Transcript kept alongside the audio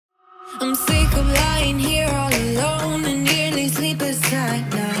I'm sick of lying here all alone and nearly sleepless at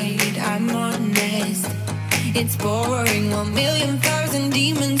night. I'm honest, it's boring. 1,000,000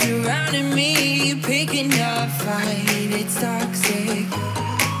 demons surrounding me, picking a fight. It's toxic.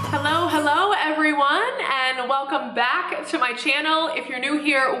 Hello everyone, and welcome back to my channel. If you're new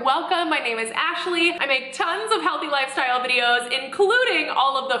here, welcome. My name is Ashley. I make tons of healthy lifestyle videos, including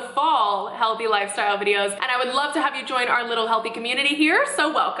all of the fall healthy lifestyle videos, and I would love to have you join our little healthy community here,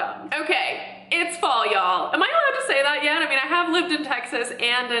 so welcome. Okay. It's fall, y'all. Am I allowed to say that yet? I mean, I have lived in Texas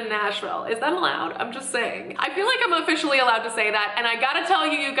and in Nashville. Is that allowed? I'm just saying. I feel like I'm officially allowed to say that, and I gotta tell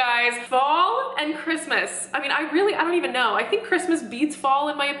you guys, fall and Christmas. I mean, I don't even know. I think Christmas beats fall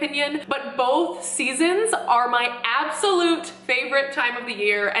in my opinion, but both seasons are my absolute favorite time of the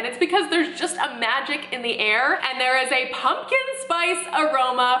year, and it's because there's just a magic in the air, and there is a pumpkin spice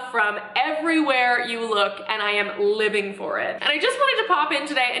aroma from everywhere you look, and I am living for it. And I just wanted to pop in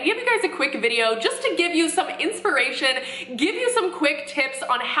today and give you guys a quick video just to give you some inspiration, give you some quick tips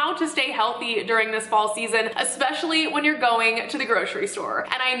on how to stay healthy during this fall season, especially when you're going to the grocery store.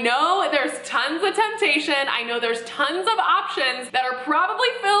 And I know there's tons of temptation. I know there's tons of options that are probably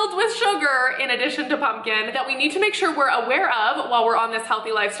filled with sugar in addition to pumpkin that we need to make sure we're aware of while we're on this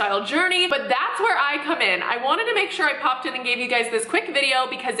healthy lifestyle journey. But that's where I come in. I wanted to make sure I popped in and gave you guys this quick video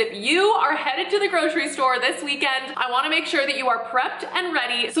because if you are headed to the grocery store this weekend, I want to make sure that you are prepped and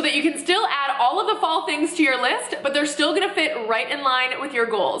ready so that you can still add all of the fall things to your list, but they're still gonna fit right in line with your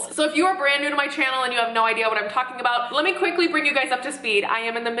goals. So if you are brand new to my channel and you have no idea what I'm talking about, let me quickly bring you guys up to speed. I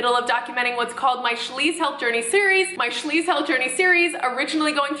am in the middle of documenting what's called my Schlees Health Journey series. My Schlees Health Journey series,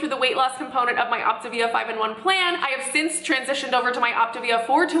 originally going through the weight loss component of my Optavia 5-in-1 plan. I have since transitioned over to my Optavia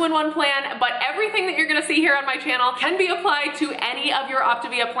 4 2-in-1 plan, but everything that you're gonna see here on my channel can be applied to any of your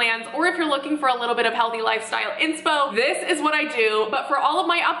Optavia plans, or if you're looking for a little bit of healthy lifestyle inspo, this is what I do. But for all of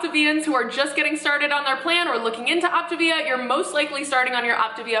my Optavians who are just getting started on their plan or looking into Optavia, you're most likely starting on your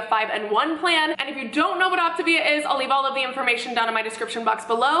Optavia 5-in-1 plan. And if you don't know what Optavia is, I'll leave all of the information down in my description box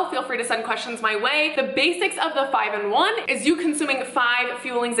below. Feel free to send questions my way. The basics of the 5-in-1 is you consuming 5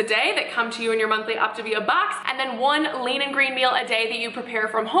 fuelings a day that come to you in your monthly Optavia box, and then 1 lean and green meal a day that you prepare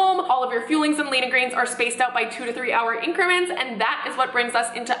from home. All of your fuelings and lean and greens are spaced out by 2 to 3 hour increments, and that is what brings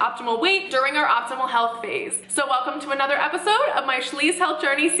us into optimal weight during our optimal health phase. So welcome to another episode of my Schlees Health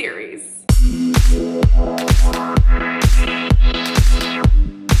Journey series.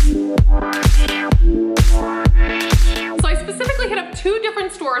 So I specifically hit up 2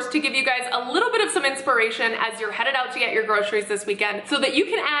 different stores to give you guys a little bit of some inspiration as you're headed out to get your groceries this weekend so that you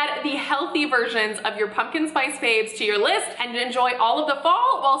can add the healthy versions of your pumpkin spice faves to your list and enjoy all of the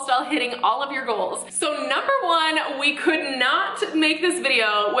fall while still hitting all of your goals. So number 1, we could not make this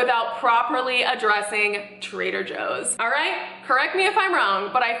video without properly addressing Trader Joe's. All right? Correct me if I'm wrong,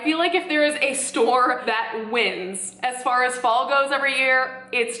 but I feel like if there is a store that wins as far as fall goes every year,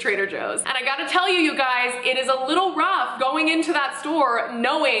 it's Trader Joe's. And I gotta tell you guys, it is a little rough going into that store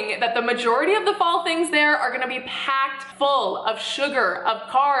knowing that the majority of the fall things there are gonna be packed full of sugar, of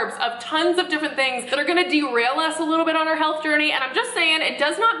carbs, of tons of different things that are gonna derail us a little bit on our health journey. And I'm just saying, it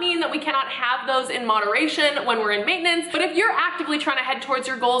does not mean that we cannot have those in moderation when we're in maintenance, but if you're actively trying to head towards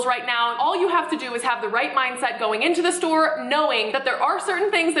your goals right now, all you have to do is have the right mindset going into the store, knowing that there are certain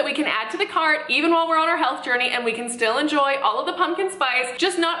things that we can add to the cart even while we're on our health journey, and we can still enjoy all of the pumpkin spice,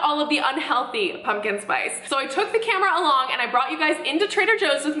 just not all of the unhealthy pumpkin spice. So I took the camera along and I brought you guys into Trader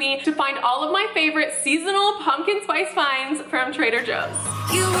Joe's with me to find all of my favorite seasonal pumpkin spice finds from Trader Joe's.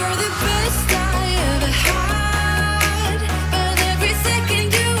 You were the best I ever had, but every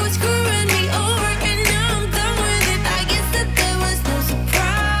second you were screwing me over, and now I'm done with it. I guess that there was no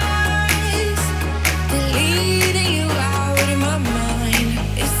surprise. Deleting you out of my mind.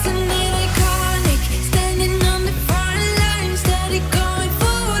 Isn't it iconic? Standing on the front line, steady going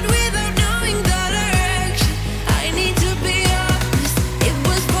forward without knowing the direction. I need to be honest, it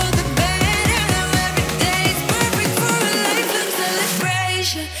was for the better. Now every day is perfect for a lifelong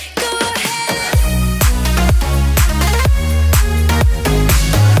celebration. Go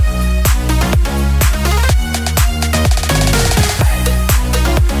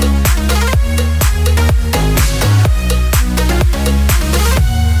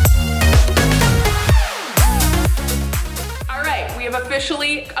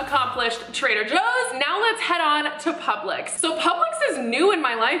Officially accomplished Trader Joe's. Now let's head on to Publix. So Publix is new in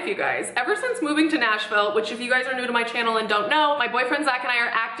my life, you guys. Ever since moving to Nashville, which if you guys are new to my channel and don't know, my boyfriend Zach and I are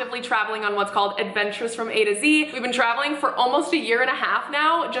actively traveling on what's called Adventures from A to Z. We've been traveling for almost a year and a half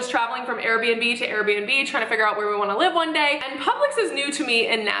now, just traveling from Airbnb to Airbnb, trying to figure out where we want to live one day. And Publix is new to me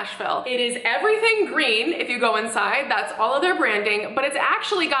in Nashville. It is everything green if you go inside. That's all of their branding, but it's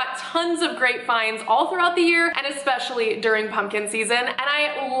actually got tons of great finds all throughout the year and especially during pumpkin season, and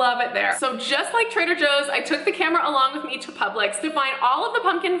I love it there. So just like Trader Joe's, I took the camera along with me to Publix to find all of the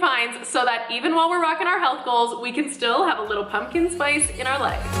pumpkin finds so that even while we're rocking our health goals, we can still have a little pumpkin spice in our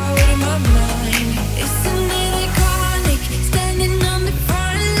life.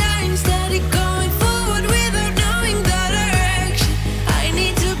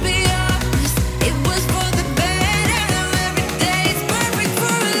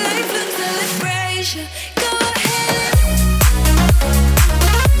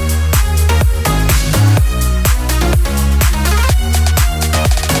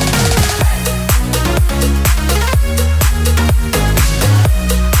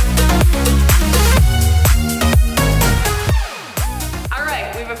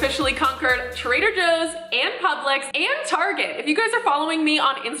 Conquered Trader Joe's and Publix and Target. If you guys are following me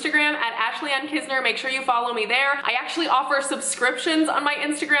on Instagram at AshleyAnnKisner, make sure you follow me there. I actually offer subscriptions on my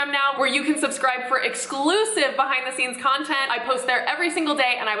Instagram now where you can subscribe for exclusive behind the scenes content. I post there every single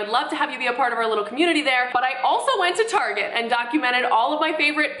day and I would love to have you be a part of our little community there. But I also went to Target and documented all of my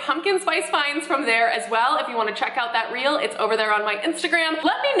favorite pumpkin spice finds from there as well. If you want to check out that reel, it's over there on my Instagram.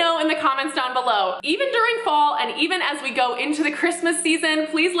 Let me know in the comments down below. Even during fall and even as we go into the Christmas season,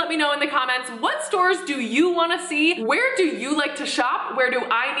 please let me know in the comments, what stores do you want to see? Where do you like to shop? Where do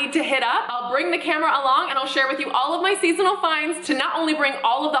I need to hit up? I'll bring the camera along and I'll share with you all of my seasonal finds to not only bring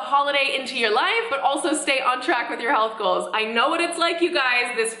all of the holiday into your life, but also stay on track with your health goals. I know what it's like, you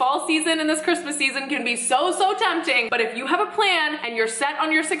guys. This fall season and this Christmas season can be so tempting, but if you have a plan and you're set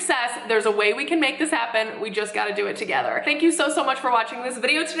on your success, there's a way we can make this happen. We just got to do it together. Thank you so much for watching this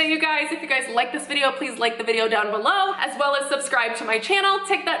video today, you guys. If you guys like this video, please like the video down below, as well as subscribe to my channel.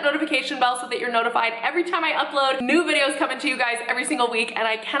 Tick that notification bell so that you're notified every time I upload. New videos coming to you guys every single week, and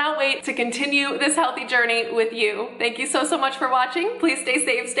I cannot wait to continue this healthy journey with you. Thank you so much for watching. Please stay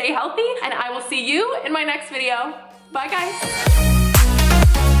safe, stay healthy, and I will see you in my next video. Bye, guys.